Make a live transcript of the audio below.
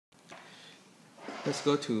Let's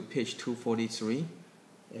go to page 243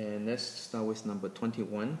 and let's start with number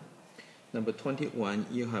 21. Number 21,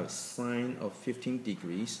 you have sine of 15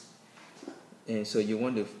 degrees, and so you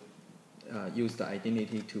want to use the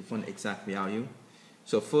identity to find exact value.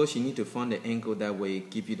 So first you need to find the angle that will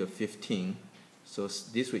give you the 15. So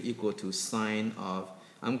this will equal to sine of,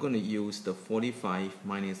 I'm going to use the 45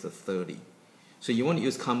 minus the 30. So you want to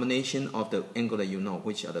use combination of the angle that you know,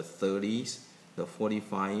 which are the 30s, the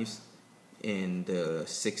 45s, and the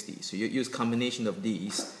 60s. So you use combination of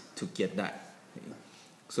these to get that. Okay.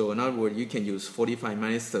 So in other words, you can use 45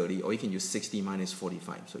 minus 30, or you can use 60 minus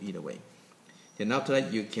 45. So either way. Then after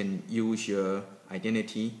that, you can use your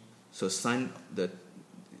identity. So so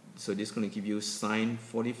this is going to give you sine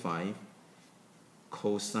 45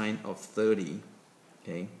 cosine of 30,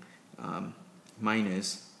 okay,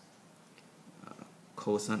 minus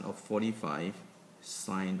cosine of 45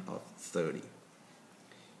 sine of 30.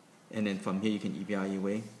 And then from here you can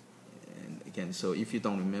evaluate. And again, so if you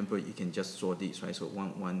don't remember, you can just draw these, right? So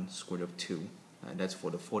 1 square root of 2, that's for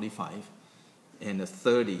the 45. And the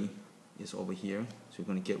 30 is over here, so you're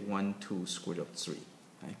going to get 1, 2 square root of 3.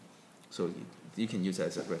 Right? So you can use that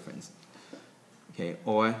as a reference. Okay,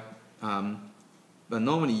 or, but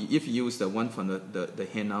normally if you use the one from the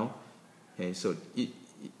handout, okay, so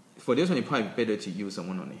for this one it's probably better to use the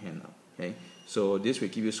one on the handout. Okay, so this will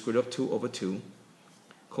give you square root of 2 over 2.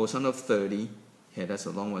 Cosine of 30, okay, that's the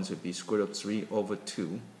long one, so it would be square root of 3 over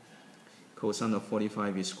 2. Cosine of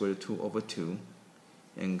 45 is square root of 2 over 2.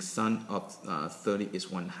 And sine of 30 is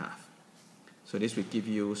 1/2. So this will give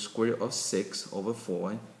you square root of 6 over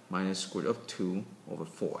 4 minus square root of 2 over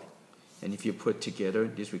 4. And if you put together,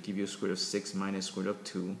 this will give you square root of 6 minus square root of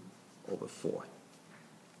 2 over 4.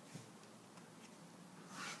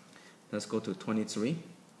 Let's go to 23.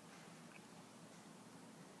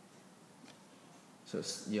 So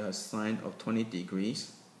you have sine of 20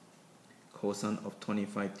 degrees, cosine of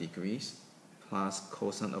 25 degrees, plus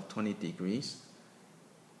cosine of 20 degrees,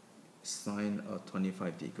 sine of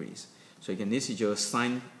 25 degrees. So again, this is your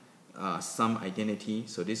sine sum identity.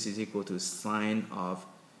 So this is equal to sine of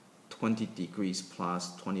 20 degrees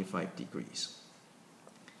plus 25 degrees.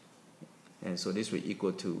 And so this will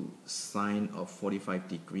equal to sine of 45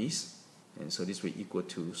 degrees. And so this will equal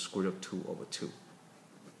to square root of 2 over 2.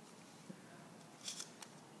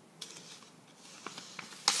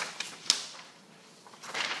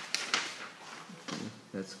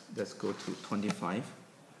 Let's go to 25.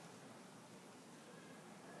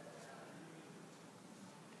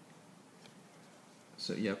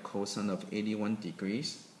 So you have cosine of 81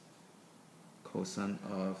 degrees, cosine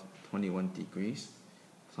of 21 degrees,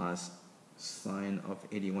 plus sine of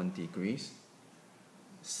 81 degrees,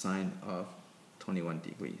 sine of 21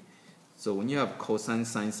 degrees. So when you have cosine,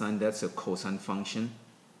 sine, that's a cosine function.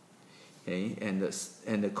 Okay, and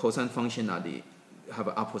the cosine function have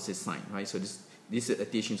an opposite sign, right? So this is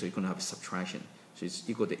addition, so you're going to have subtraction. So it's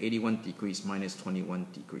equal to 81 degrees minus 21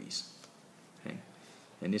 degrees. Okay,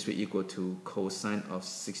 and this will equal to cosine of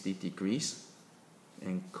 60 degrees,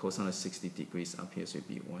 and cosine of 60 degrees up here, so it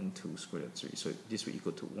will be 1, 2 square root of 3. So this will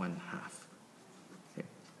equal to 1/2. Okay.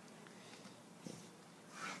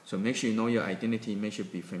 So make sure you know your identity, make sure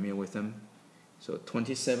you be familiar with them. So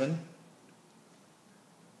 27,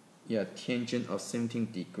 you have tangent of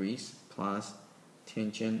 17 degrees plus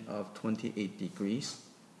tangent of 28 degrees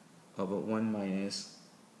over 1 minus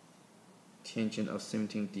tangent of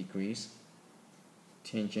 17 degrees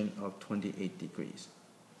tangent of 28 degrees.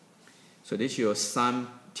 So this is your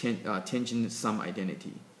tangent sum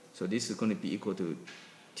identity. So this is going to be equal to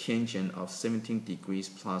tangent of 17 degrees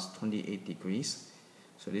plus 28 degrees.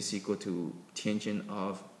 So this is equal to tangent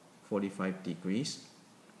of 45 degrees.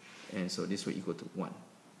 And so this will equal to 1.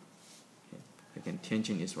 Again,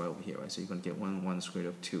 tangent is right over here, right? So you're going to get 1 square root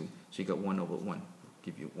of 2. So you got 1 over 1,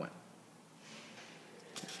 give you 1.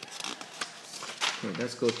 Okay,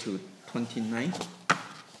 let's go to 29.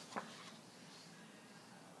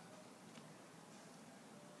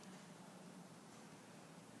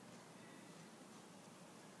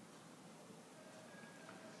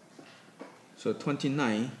 So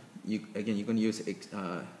 29, again, you're going to use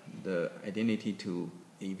the identity to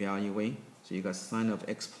evaluate. So you got sine of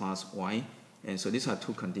x plus y. And so these are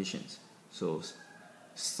two conditions. So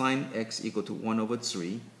sine x equal to 1 over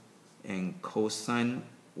 3, and cosine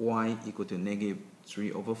y equal to negative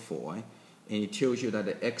 3 over 4. And it tells you that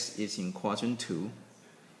the x is in quadrant 2,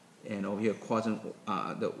 and over here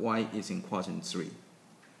the y is in quadrant 3.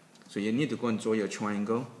 So you need to go and draw your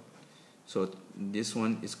triangle. So this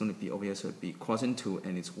one is going to be over here, so it will be quadrant 2,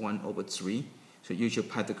 and it's 1 over 3. So use your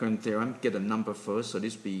Pythagorean theorem, get a number first. So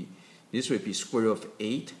this will be square root of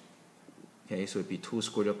 8. Okay, so it'd be 2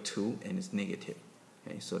 square root of 2 and it's negative.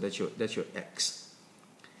 Okay, so that's your x.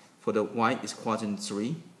 For the y is quadrant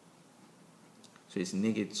 3. So it's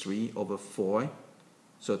negative 3 over 4.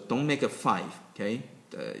 So don't make a 5. Okay,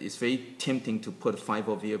 it's very tempting to put 5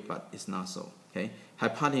 over here, but it's not so. Okay,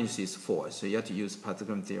 hypotenuse is 4, so you have to use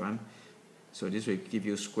Pythagorean theorem. So this will give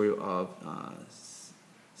you square root of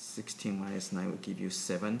 16 minus 9 will give you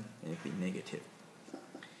 7, and it'll be negative.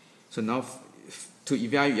 So now to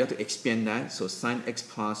evaluate, you have to expand that. So sine x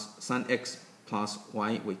plus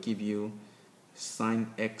y will give you sine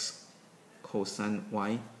x cosine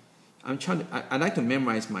y. I like to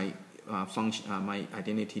memorize my function, my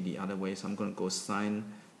identity the other way. So I'm going to go sine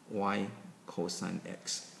y cosine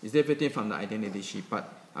x. It's different from the identity sheet,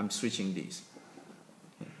 but I'm switching these.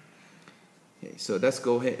 Okay, so let's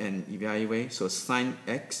go ahead and evaluate. So sine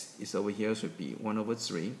x is over here, so it would be 1 over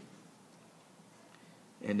 3.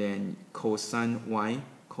 And then cosine y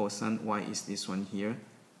is this one here,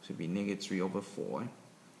 so it would be negative 3 over 4.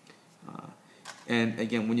 And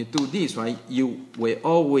again, when you do this, right, you will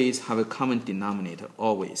always have a common denominator,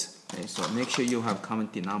 always. Okay, so make sure you have common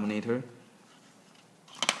denominator.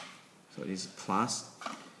 So this is plus.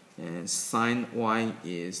 And sine y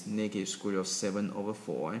is negative square root of 7 over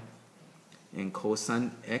 4. And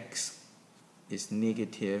cosine x is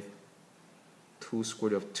negative 2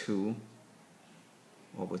 square root of 2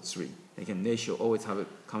 over 3. Again, they should always have a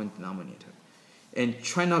common denominator. And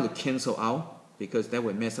try not to cancel out, because that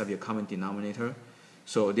will mess up your common denominator.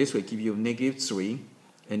 So this will give you negative 3,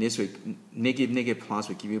 and this will negative plus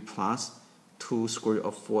will give you plus 2 square root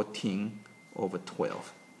of 14 over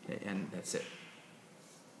 12. Okay, and that's it.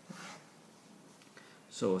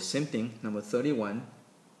 So same thing, number 31.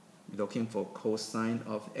 Looking for cosine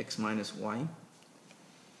of x minus y,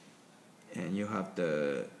 and you have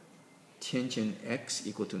the tangent x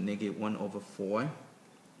equal to negative 1 over 4,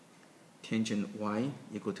 tangent y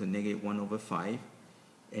equal to negative 1 over 5,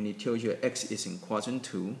 and it tells you x is in quadrant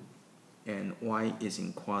 2 and y is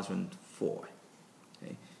in quadrant 4.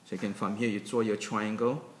 Okay, so you can, from here you draw your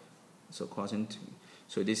triangle, so quadrant 2.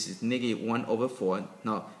 So this is negative 1 over 4.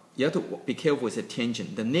 Now you have to be careful with the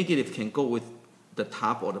tangent. The negative can go with the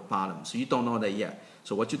top or the bottom, so you don't know that yet.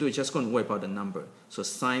 So what you do is just going to worry about the number. So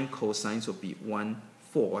sine cosine will be 1,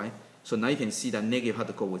 4. So now you can see that negative have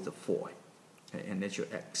to go with the 4. Okay, and that's your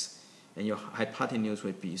x. And your hypotenuse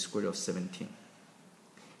would be square root of 17.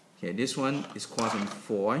 Okay, this one is quadrant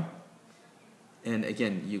 4. And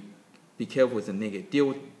again, you be careful with the negative.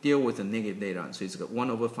 Deal with the negative later on. So it's got 1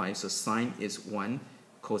 over 5. So sine is 1,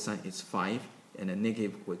 cosine is 5, and the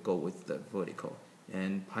negative would go with the vertical.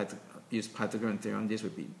 And use Pythagorean theorem, this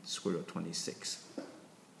would be square root of 26.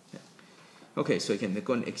 Yeah. Okay, so again, they're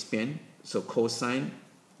going to expand. So cosine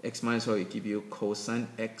x minus y will give you cosine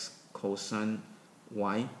x cosine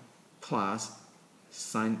y plus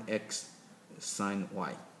sine x sine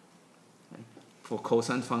y. Okay. For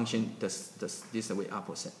cosine function, this is the way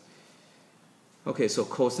opposite. Okay, so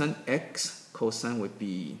cosine x, cosine would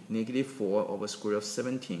be negative 4 over square root of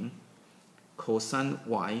 17. Cosine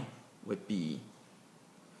y would be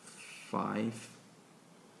 5,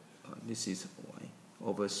 this is y,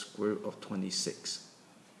 over square root of 26,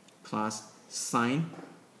 plus sine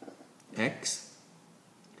x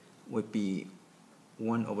would be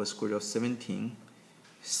 1 over square root of 17,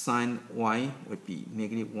 sine y would be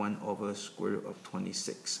negative 1 over square root of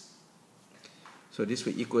 26. So this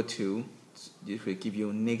will equal to, this will give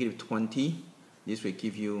you negative 20, this will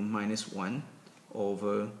give you minus 1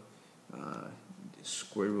 over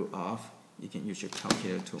square root of, you can use your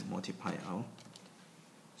calculator to multiply out.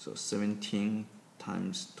 So 17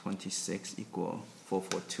 times 26 equal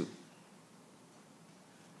 442.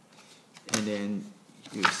 And then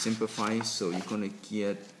you simplify, so you're going to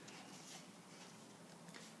get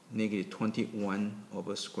negative 21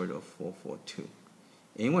 over square root of 442.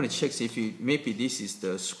 And you want to check, see if you, maybe this is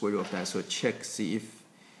the square root of that, so check, see if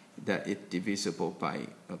that is divisible by,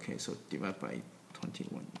 okay, so divide by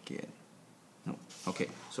 21, you get, no, okay,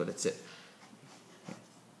 so that's it.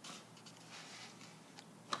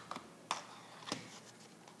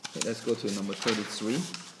 Okay, let's go to number 33.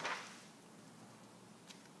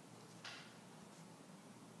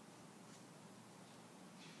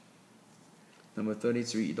 Number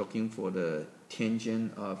 33, looking for the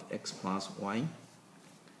tangent of x plus y.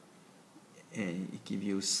 And it gives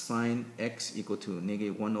you sine x equal to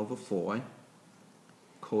negative 1 over 4,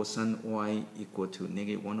 cosine y equal to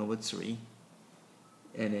negative 1 over 3.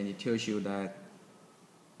 And then it tells you that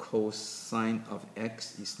cosine of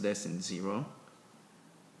x is less than 0.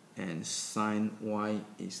 And sine y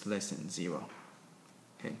is less than 0.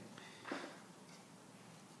 Okay.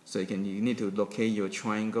 So you need to locate your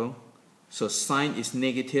triangle. So sine is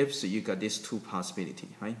negative, so you got these two possibilities,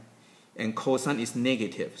 right? And cosine is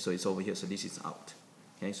negative, so it's over here, so this is out.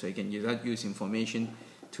 Okay, so you can use information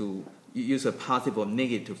to use a positive or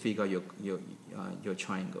negative to figure out your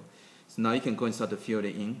triangle. So now you can go and start to fill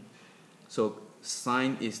it in. So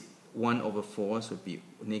sine is 1/4, so it would be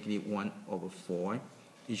negative 1/4.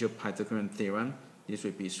 Is your Pythagorean theorem. This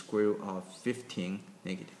would be square root of 15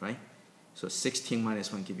 negative, right? So 16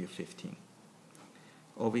 minus 1 give you 15.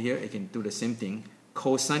 Over here, I can do the same thing.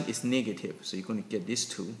 Cosine is negative, so you're going to get this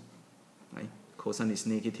 2, right? Cosine is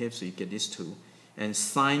negative, so you get this 2. And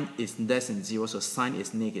sine is less than 0, so sine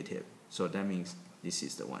is negative. So that means this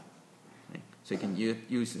is the one. Right? So you can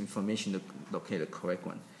use information to locate the correct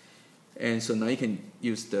one. And so now you can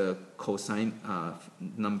use the cosine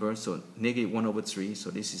number. So negative 1/3,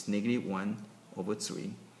 so this is negative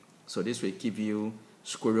 1/3. So this will give you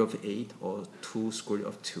square root of 8 or 2 square root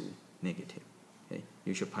of 2 negative. Okay?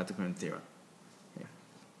 Use your Pythagorean theorem. Okay?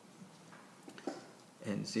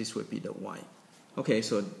 And this would be the y. Okay,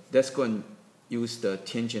 so let's go and use the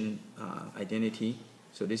tangent identity.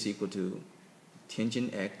 So this is equal to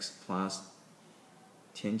tangent x plus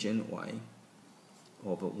tangent y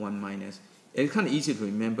over 1 minus. It's kind of easy to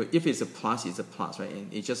remember. If it's a plus, right?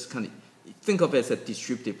 And it just kind of, think of it as a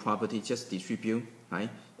distributive property. Just distribute, right?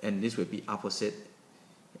 And this would be opposite,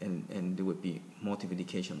 and there would be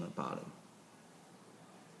multiplication on the bottom.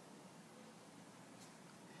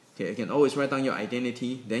 Okay, you can always write down your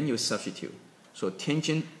identity, then you substitute. So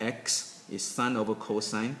tangent x is sine over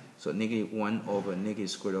cosine, so negative 1 over negative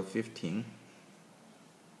square root of 15,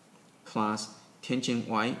 plus tangent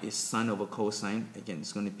y is sine over cosine. Again,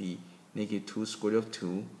 it's going to be negative 2 square root of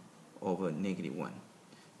 2 over negative 1,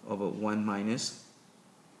 over 1 minus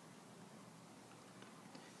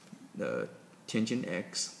the tangent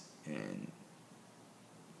x and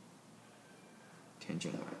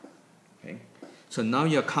tangent y. Okay. So now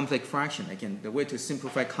your complex fraction. Again, the way to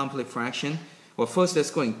simplify complex fraction. Well, first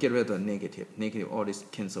let's go and get rid of the negative. Negative, all this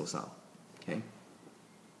cancels out. Okay.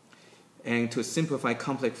 And to simplify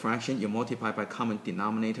complex fraction, you multiply by common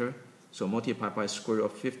denominator. So multiply by square root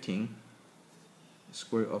of 15,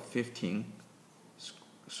 square root of 15,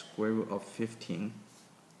 square root of 15,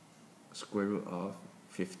 square root of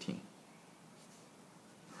 15.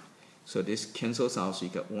 So this cancels out, so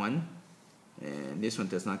you get 1. And this one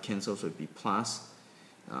does not cancel, so it would be plus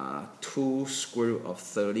 2 square root of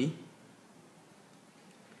 30.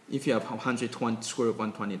 If you have 120, square root of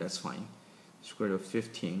 120, that's fine. Square root of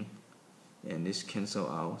 15. And this cancel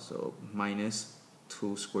out, so minus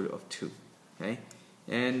 2 square root of 2. Okay?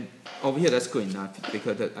 And over here, that's good enough,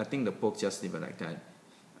 because I think the book just leave it like that.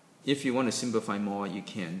 If you want to simplify more, you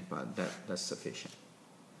can, but that's sufficient.